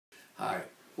Hi,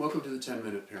 welcome to the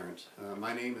 10-Minute Parent.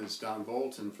 My name is Don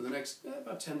Bolt, and for the next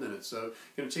about 10 minutes, I'm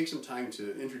going to take some time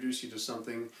to introduce you to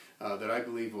something that I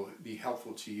believe will be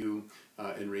helpful to you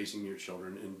in raising your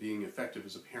children and being effective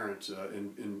as a parent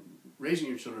in raising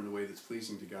your children in a way that's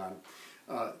pleasing to God.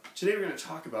 Today we're going to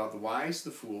talk about the wise,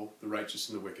 the fool, the righteous,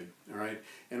 and the wicked. All right,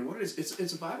 and what it is,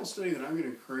 it's a Bible study that I'm going to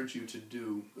encourage you to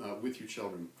do with your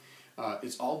children.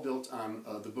 It's all built on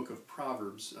the book of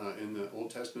Proverbs in the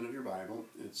Old Testament of your Bible.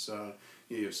 It's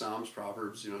you have Psalms,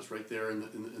 Proverbs. It's right there in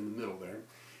the middle there.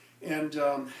 And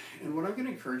what I'm going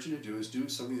to encourage you to do is do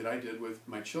something that I did with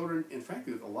my children, and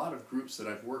frankly with a lot of groups that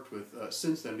I've worked with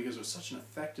since then, because it was such an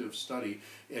effective study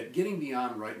at getting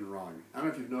beyond right and wrong. I don't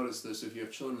know if you've noticed this, if you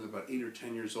have children that are about 8 or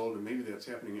 10 years old, and maybe that's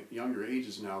happening at younger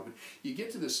ages now, but you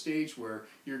get to this stage where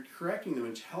you're correcting them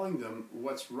and telling them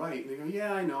what's right, and they go,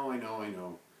 yeah, I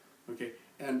know. Okay,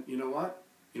 and you know what?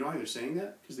 You know why they're saying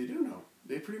that? Because they do know.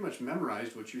 They pretty much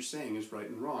memorized what you're saying is right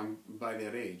and wrong by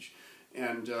that age.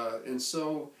 And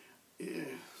so,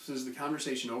 is the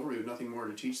conversation over? We have nothing more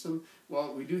to teach them?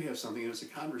 Well, we do have something, and it's a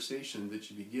conversation that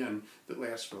you begin that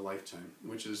lasts for a lifetime,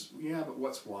 which is, yeah, but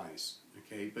what's wise?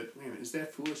 Okay, but man, is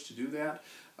that foolish to do that?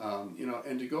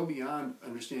 And to go beyond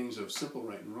understandings of simple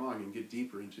right and wrong and get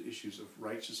deeper into issues of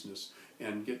righteousness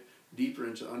and get deeper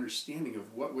into understanding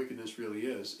of what wickedness really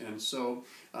is. And so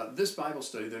this Bible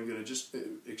study that I'm going to just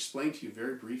explain to you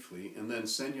very briefly and then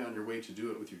send you on your way to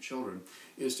do it with your children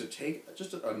is to take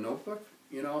just a notebook,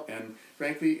 and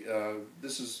frankly,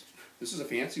 this is a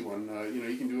fancy one.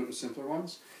 You can do it with simpler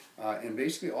ones. And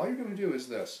basically all you're going to do is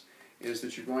this, is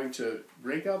that you're going to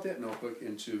break out that notebook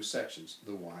into sections.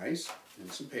 The wise, and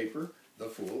some paper. The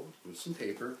fool, with some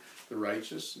paper. The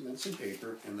righteous, and then some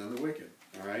paper. And then the wicked.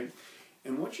 All right?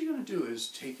 And what you're going to do is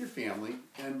take your family,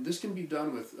 and this can be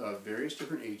done with various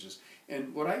different ages.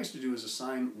 And what I used to do is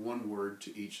assign one word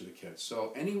to each of the kids.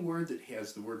 So any word that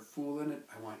has the word fool in it,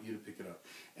 I want you to pick it up.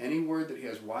 Any word that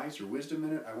has wise or wisdom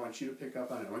in it, I want you to pick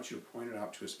up on it. I want you to point it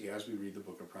out to us as we read the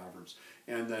book of Proverbs.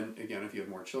 And then, again, if you have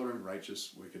more children,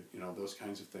 righteous, wicked, those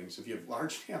kinds of things. If you have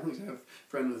large families, I have a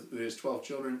friend who has 12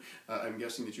 children, I'm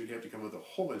guessing that you'd have to come with a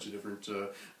whole bunch of different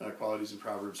qualities in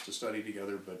Proverbs to study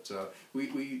together. But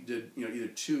we did, either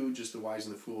two, just the wise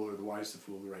and the fool, or the wise, the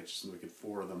fool, the righteous, and the wicked,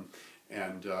 four of them.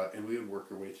 And we would work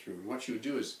our way through. And what you would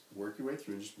do is work your way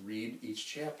through and just read each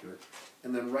chapter,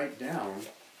 and then write down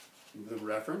the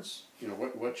reference,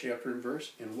 what chapter and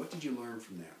verse, and what did you learn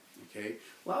from that, okay?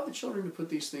 Allow the children to put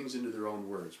these things into their own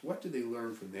words. What did they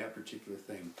learn from that particular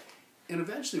thing? And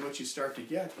eventually what you start to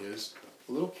get is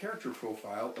a little character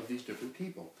profile of these different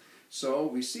people. So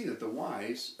we see that the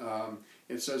wise,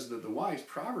 it says that the wise,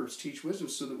 Proverbs teach wisdom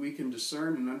so that we can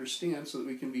discern and understand, so that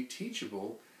we can be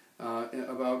teachable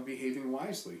about behaving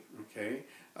wisely, okay?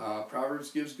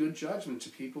 Proverbs gives good judgment to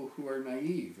people who are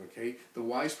naive, okay? The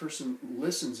wise person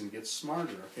listens and gets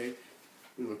smarter, okay?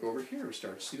 We look over here, we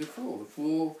start to see the fool. The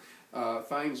fool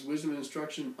finds wisdom and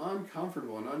instruction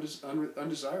uncomfortable and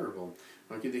undesirable.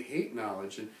 Okay, they hate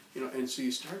knowledge, and so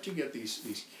you start to get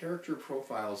these character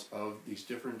profiles of these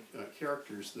different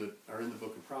characters that are in the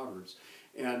book of Proverbs.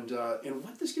 And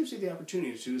what this gives you the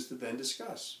opportunity to do is to then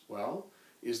discuss, well,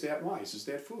 is that wise? Is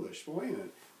that foolish? Well, wait a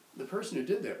minute. The person who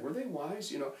did that, were they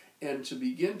wise? And to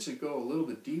begin to go a little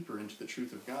bit deeper into the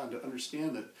truth of God, to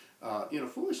understand that,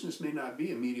 foolishness may not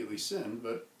be immediately sin,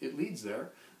 but it leads there.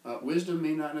 Wisdom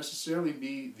may not necessarily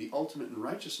be the ultimate in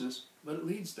righteousness, but it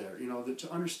leads there. That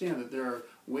to understand that there are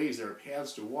ways, there are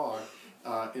paths to walk.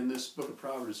 In this book of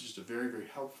Proverbs is just a very, very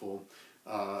helpful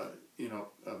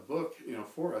a book,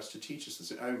 for us to teach us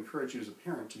this. I encourage you as a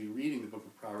parent to be reading the book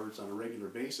of Proverbs on a regular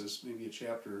basis, maybe a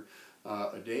chapter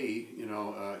a day,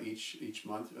 each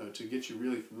month, to get you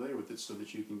really familiar with it so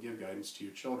that you can give guidance to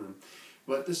your children.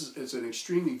 But it's an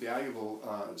extremely valuable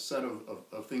set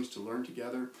of things to learn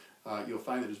together. You'll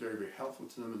find that it's very, very helpful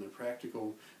to them in their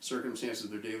practical circumstances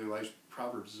of their daily lives.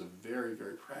 Proverbs is a very,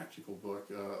 very practical book.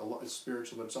 It's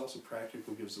spiritual, but it's also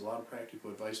practical. It gives a lot of practical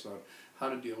advice about how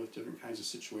to deal with different kinds of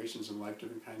situations in life,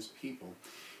 different kinds of people.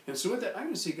 And so with that, I'm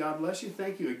going to say God bless you.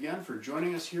 Thank you again for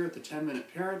joining us here at the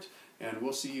 10-Minute Parent, and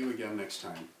we'll see you again next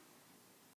time.